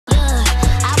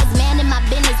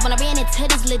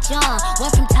put his lit on.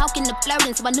 Went from talking to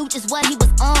flirting, so I knew just what he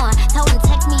was on. Told him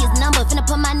text me his number, finna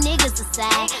put my niggas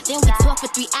aside. Then we talked for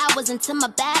 3 hours until my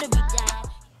battery died.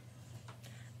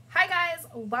 Hi guys,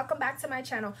 welcome back to my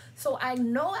channel. So I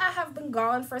know I have been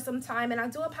gone for some time and I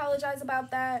do apologize about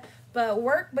that, but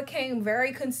work became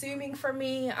very consuming for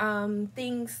me.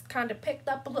 Things kind of picked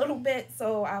up a little bit,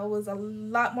 so I was a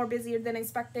lot more busier than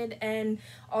expected, and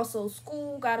also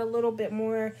school got a little bit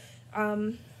more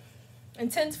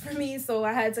intense for me, so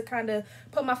I had to kind of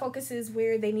put my focuses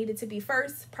where they needed to be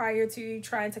first prior to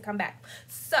trying to come back.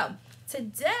 So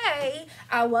today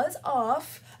I was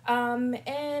off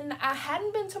and I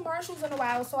hadn't been to Marshall's in a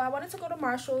while, so I wanted to go to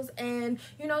Marshall's and,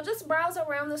 you know, just browse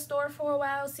around the store for a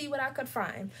while, see what I could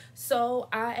find. So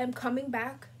I am coming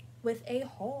back with a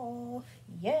haul.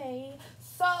 Yay.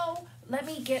 So let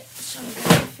me show you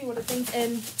a few of the things,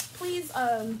 and please,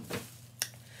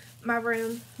 my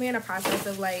room, we're in a process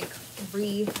of like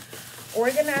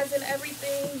reorganizing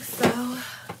everything,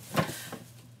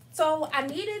 so I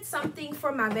needed something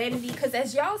for my vanity, because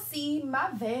as y'all see, my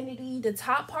vanity, the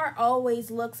top part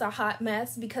always looks a hot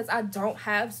mess because I don't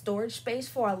have storage space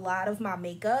for a lot of my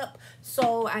makeup.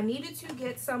 So I needed to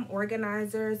get some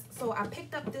organizers. So I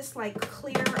picked up this like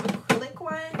clear acrylic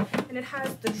one, and it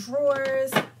has the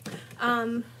drawers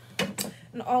and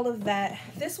all of that.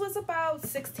 This was about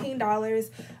 $16.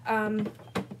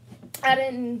 I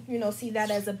didn't, you know, see that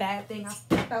as a bad thing. I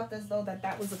felt as though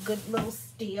that was a good little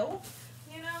steal.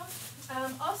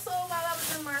 Also, while I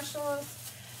was in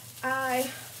Marshall's,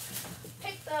 I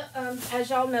picked up, as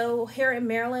y'all know, here in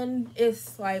Maryland,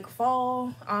 it's like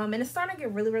fall, and it's starting to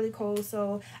get really, really cold.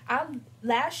 So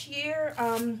last year,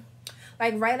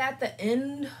 like right at the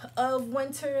end of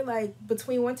winter, like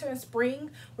between winter and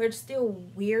spring, where it's still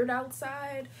weird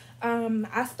outside,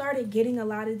 I started getting a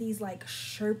lot of these like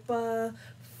Sherpa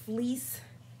fleece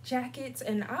jackets,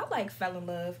 and I like fell in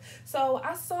love. So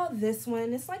I saw this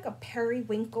one. It's like a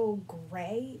periwinkle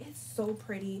gray. It's so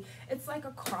pretty. It's like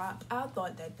a crop. I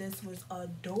thought that this was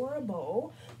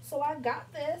adorable, so I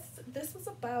got this. This was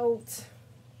about,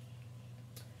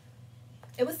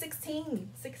 it was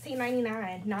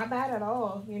 $16.99. Not bad at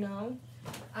all, you know.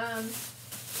 I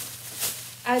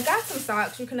got some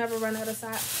socks. You can never run out of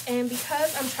socks. And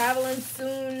because I'm traveling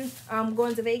soon, I'm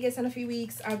going to Vegas in a few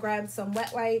weeks, I grabbed some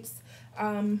wet wipes.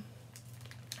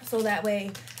 So that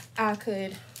way I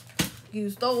could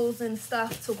use those and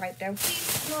stuff to wipe down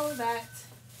feet and all of that.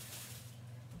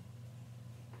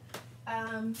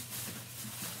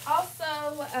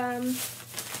 Also,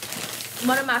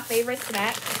 one of my favorite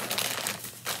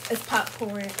snacks is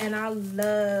popcorn, and I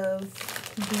love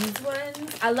these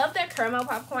ones. I love their caramel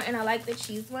popcorn, and I like the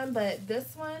cheese one, but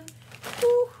this one,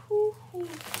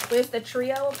 with the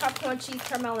trio of popcorn, cheese,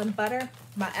 caramel, and butter,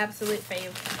 my absolute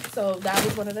fave. So that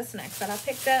was one of the snacks that I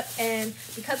picked up. And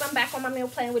because I'm back on my meal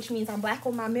plan, which means I'm back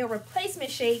on my meal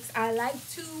replacement shakes, I like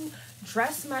to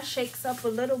dress my shakes up a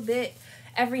little bit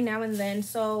every now and then.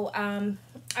 So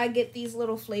I get these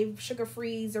little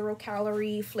sugar-free,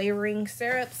 0-calorie flavoring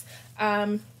syrups.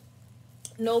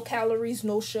 No calories,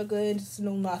 no sugars,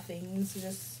 no nothing. It's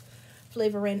just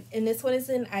flavoring. And this one is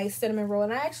an iced cinnamon roll,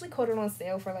 and I actually caught it on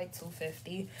sale for like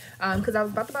 $2.50 because I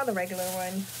was about to buy the regular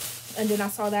one, and then I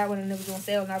saw that one and it was on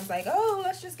sale, and I was like, oh,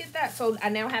 let's just get that. So I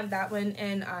now have that one,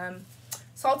 and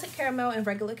salted caramel and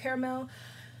regular caramel.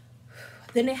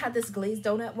 Then they had this glazed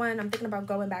donut one. I'm thinking about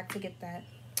going back to get that.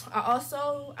 I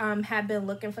also have been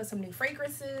looking for some new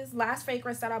fragrances. Last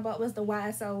fragrance that I bought was the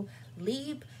YSL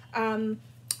Libre.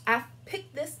 I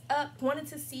picked this up, wanted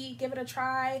to give it a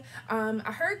try.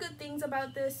 I heard good things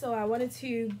about this, so I wanted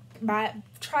to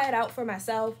try it out for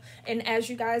myself. And as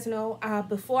you guys know,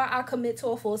 before I commit to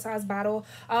a full-size bottle,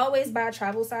 I always buy a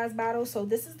travel-size bottle. So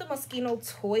this is the Moschino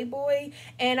Toy Boy,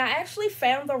 and I actually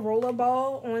found the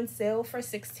rollerball on sale for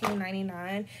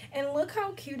 $16.99, and look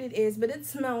how cute it is. But it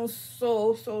smells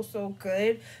so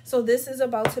good. So this is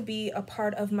about to be a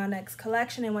part of my next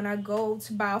collection, and when I go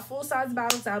to buy full-size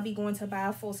bottles, I'll be going to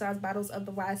buy full-size bottles of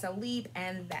the YSL Libre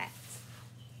and that.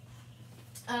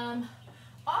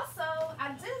 Also,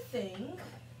 I did a thing,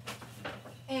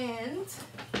 and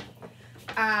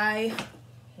I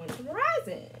went to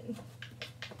Verizon.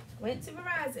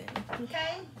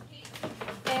 Okay?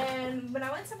 And when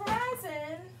I went to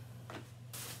Verizon,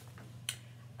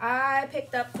 I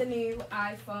picked up the new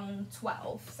iPhone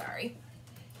 12. Sorry.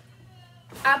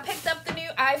 I picked up the new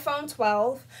iPhone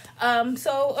 12.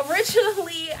 So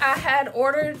originally I had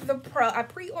ordered the Pro. I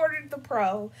pre-ordered the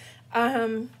Pro.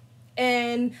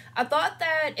 And I thought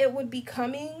that it would be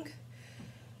coming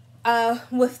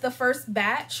with the first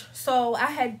batch. So I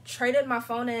had traded my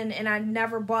phone in and I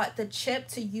never bought the chip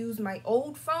to use my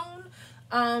old phone.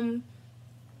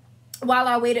 while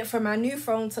I waited for my new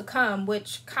phone to come,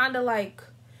 which kind of like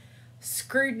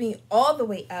screwed me all the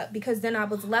way up because then I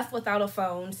was left without a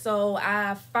phone. So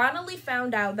I finally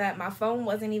found out that my phone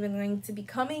wasn't even going to be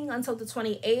coming until the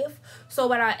 28th. So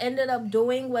what I ended up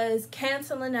doing was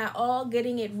canceling that all,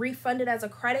 getting it refunded as a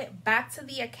credit back to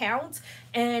the account,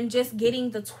 and just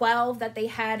getting the 12 that they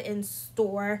had in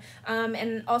store.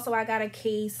 And also I got a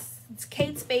case. It's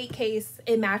Kate Spade case.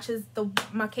 It matches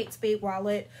my Kate Spade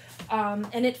wallet,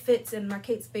 and it fits in my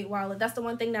Kate Spade wallet. That's the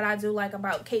one thing that I do like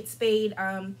about Kate Spade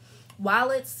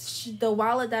wallets. The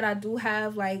wallet that I do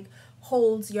have like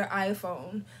holds your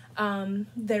iPhone.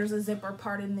 There's a zipper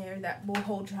part in there that will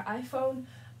hold your iPhone.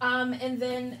 And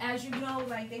then, as you know,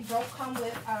 like, they don't come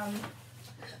with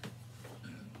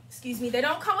they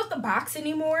don't come with the box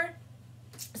anymore.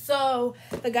 So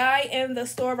the guy in the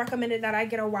store recommended that I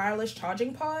get a wireless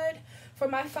charging pod for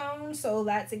my phone, so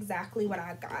that's exactly what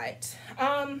I got.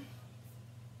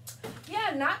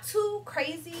 Yeah, not too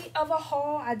crazy of a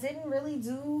haul. I didn't really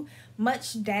do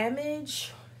much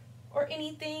damage or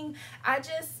anything. I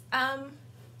just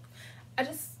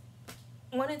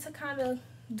wanted to kind of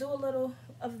do a little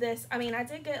of this. I mean, I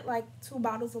did get like 2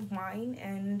 bottles of wine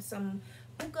and some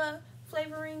hookah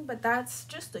flavoring, but that's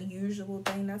just the usual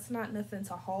thing. That's not nothing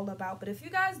to haul about. But if you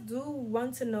guys do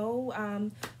want to know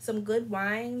some good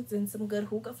wines and some good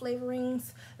hookah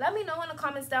flavorings, let me know in the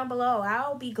comments down below.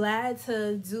 I'll be glad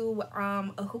to do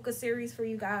a hookah series for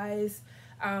you guys,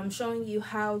 showing you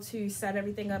how to set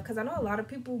everything up, because I know a lot of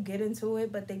people get into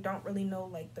it but they don't really know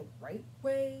like the right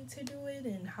way to do it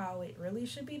and how it really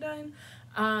should be done.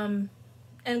 And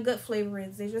good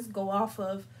flavorings, they just go off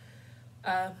of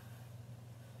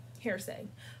hearsay.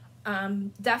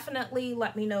 Definitely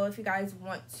let me know if you guys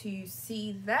want to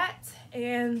see that,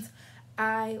 and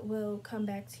I will come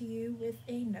back to you with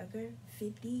another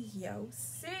video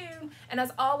soon. And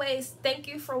as always, thank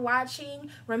you for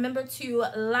watching. Remember to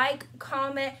like,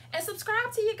 comment, and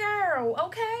subscribe to your girl.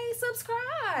 Okay,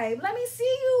 subscribe. Let me see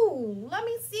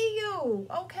you.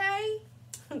 Okay.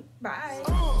 Bye.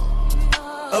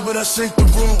 But I shake the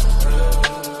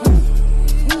room.